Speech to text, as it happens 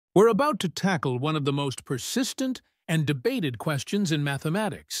We're about to tackle one of the most persistent and debated questions in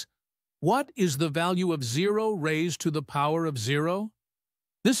mathematics. What is the value of 0 raised to the power of 0?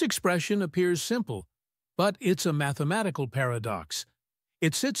 This expression appears simple, but it's a mathematical paradox.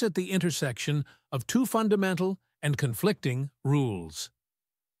 It sits at the intersection of two fundamental and conflicting rules.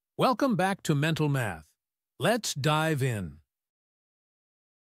 Welcome back to Mental Math. Let's dive in.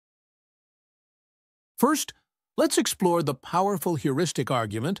 First, let's explore the powerful heuristic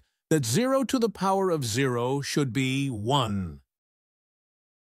argument that 0 to the power of 0 should be 1.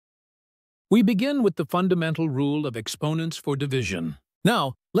 We begin with the fundamental rule of exponents for division.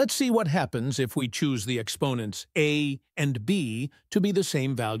 Now, let's see what happens if we choose the exponents a and b to be the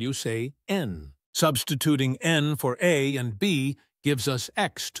same value, say, n. Substituting n for a and b gives us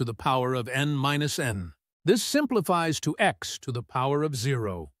x to the power of n minus n. This simplifies to x to the power of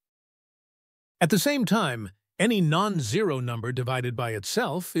 0. At the same time, any non-zero number divided by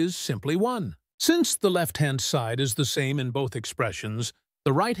itself is simply 1. Since the left-hand side is the same in both expressions,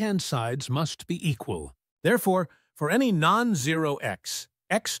 the right-hand sides must be equal. Therefore, for any non-zero x,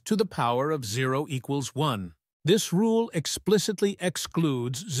 x to the power of 0 equals 1. This rule explicitly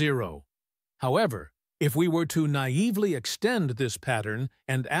excludes 0. However, if we were to naively extend this pattern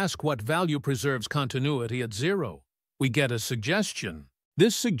and ask what value preserves continuity at 0, we get a suggestion.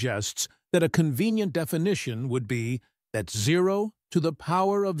 This suggests that a convenient definition would be that 0 to the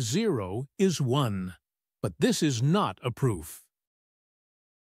power of 0 is 1. But this is not a proof.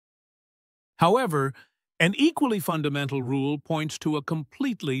 However, an equally fundamental rule points to a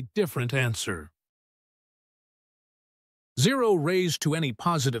completely different answer. 0 raised to any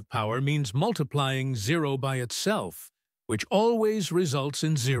positive power means multiplying 0 by itself, which always results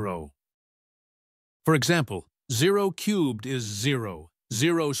in 0. For example, 0 cubed is 0,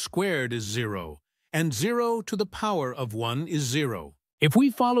 0 squared is 0, and 0 to the power of 1 is 0. If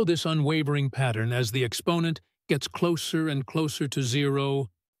we follow this unwavering pattern as the exponent gets closer and closer to 0,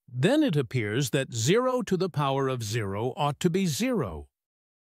 then it appears that 0 to the power of 0 ought to be 0.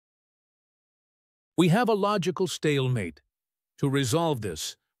 We have a logical stalemate. To resolve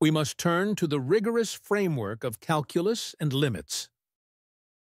this, we must turn to the rigorous framework of calculus and limits.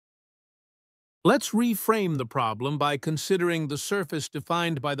 Let's reframe the problem by considering the surface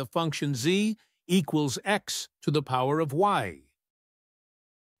defined by the function z equals x to the power of y.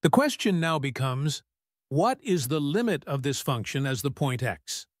 The question now becomes, what is the limit of this function as the point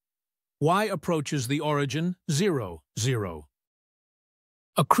x? Y approaches the origin 0, 0.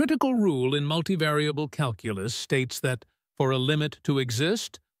 A critical rule in multivariable calculus states that for a limit to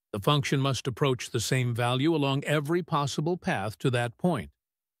exist, the function must approach the same value along every possible path to that point.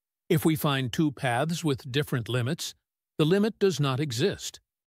 If we find two paths with different limits, the limit does not exist.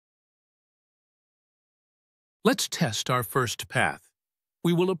 Let's test our first path.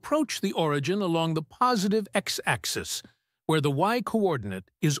 We will approach the origin along the positive x-axis, where the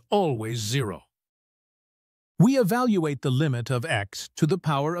y-coordinate is always 0. We evaluate the limit of x to the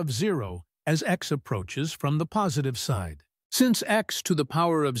power of 0 as x approaches from the positive side. Since x to the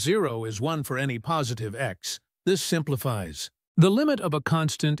power of 0 is 1 for any positive x, this simplifies. The limit of a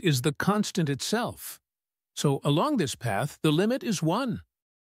constant is the constant itself. So along this path, the limit is 1.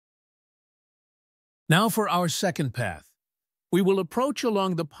 Now for our second path. We will approach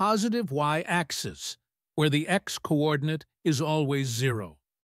along the positive y-axis, where the x-coordinate is always 0.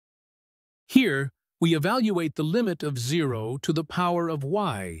 Here, we evaluate the limit of 0 to the power of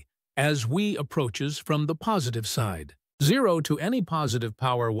y as y approaches from the positive side. 0 to any positive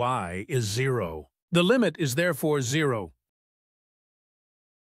power y is 0. The limit is therefore 0.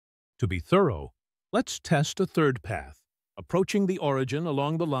 To be thorough, let's test a third path, approaching the origin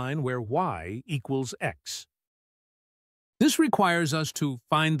along the line where y equals x. This requires us to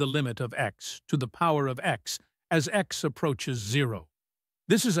find the limit of x to the power of x as x approaches 0.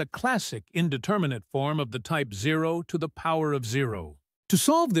 This is a classic indeterminate form of the type 0 to the power of 0. To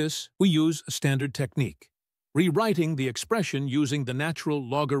solve this, we use a standard technique, rewriting the expression using the natural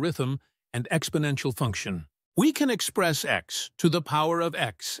logarithm and exponential function. We can express x to the power of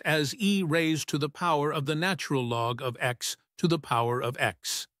x as e raised to the power of the natural log of x to the power of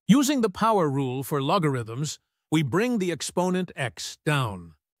x. Using the power rule for logarithms, we bring the exponent x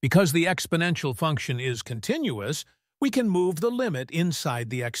down. Because the exponential function is continuous, we can move the limit inside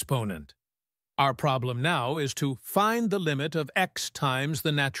the exponent. Our problem now is to find the limit of x times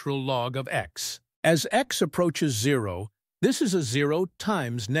the natural log of x. As x approaches 0, this is a 0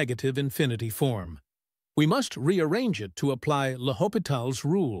 times negative infinity form. We must rearrange it to apply L'Hopital's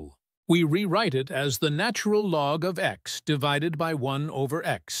rule. We rewrite it as the natural log of x divided by 1 over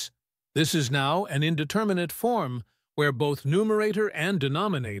x. This is now an indeterminate form where both numerator and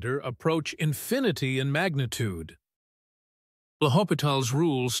denominator approach infinity in magnitude. L'Hopital's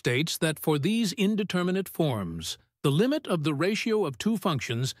rule states that for these indeterminate forms, the limit of the ratio of two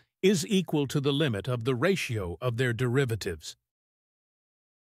functions is equal to the limit of the ratio of their derivatives.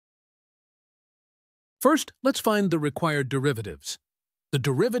 First, let's find the required derivatives. The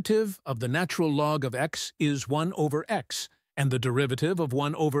derivative of the natural log of x is 1 over x, and the derivative of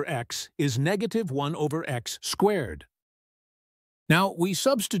 1 over x is negative 1 over x squared. Now, we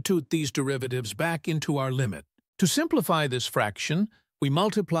substitute these derivatives back into our limit. To simplify this fraction, we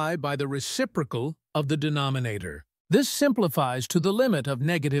multiply by the reciprocal of the denominator. This simplifies to the limit of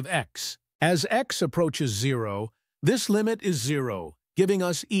negative x. As x approaches 0, this limit is 0, giving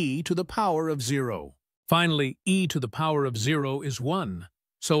us e to the power of 0. Finally, e to the power of 0 is 1,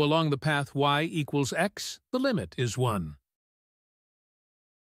 so along the path y equals x, the limit is 1.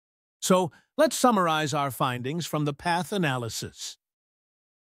 So, let's summarize our findings from the path analysis.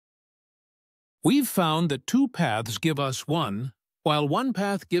 We've found that two paths give us 1, while one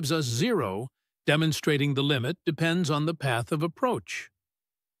path gives us 0, demonstrating the limit depends on the path of approach.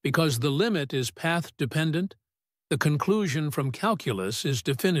 Because the limit is path-dependent, the conclusion from calculus is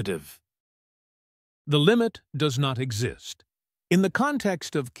definitive. The limit does not exist. In the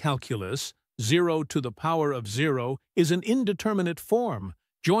context of calculus, 0 to the power of 0 is an indeterminate form,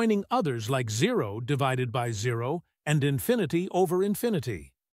 joining others like 0 divided by 0 and infinity over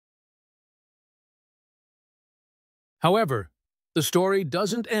infinity. However, the story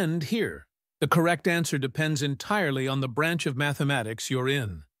doesn't end here. The correct answer depends entirely on the branch of mathematics you're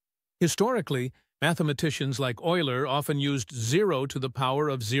in. Historically, mathematicians like Euler often used 0 to the power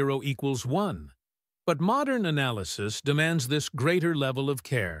of 0 equals 1. But modern analysis demands this greater level of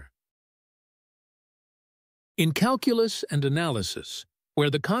care. In calculus and analysis, where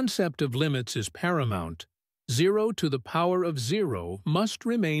the concept of limits is paramount, 0 to the power of 0 must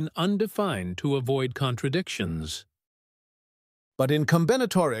remain undefined to avoid contradictions. But in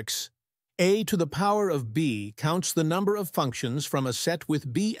combinatorics, a to the power of b counts the number of functions from a set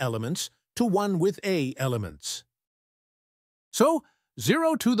with b elements to one with a elements. So,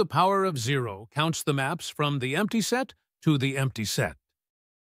 0 to the power of 0 counts the maps from the empty set to the empty set.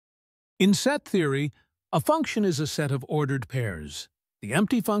 In set theory, a function is a set of ordered pairs. The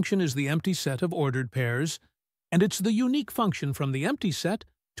empty function is the empty set of ordered pairs, and it's the unique function from the empty set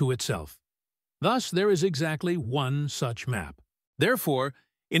to itself. Thus, there is exactly one such map. Therefore,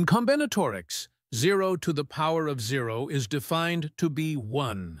 in combinatorics, 0 to the power of 0 is defined to be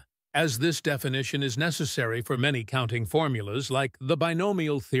 1. As this definition is necessary for many counting formulas like the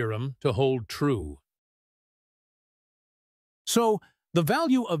binomial theorem to hold true. So, the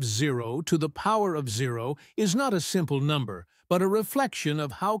value of 0 to the power of 0 is not a simple number, but a reflection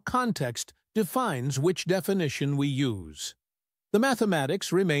of how context defines which definition we use. The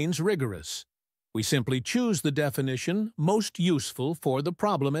mathematics remains rigorous. We simply choose the definition most useful for the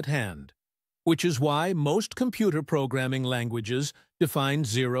problem at hand, which is why most computer programming languages define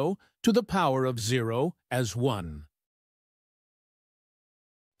 0 to the power of 0 as 1.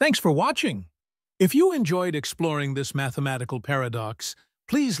 Thanks for watching. If you enjoyed exploring this mathematical paradox,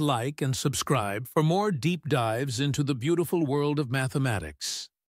 please like and subscribe for more deep dives into the beautiful world of mathematics.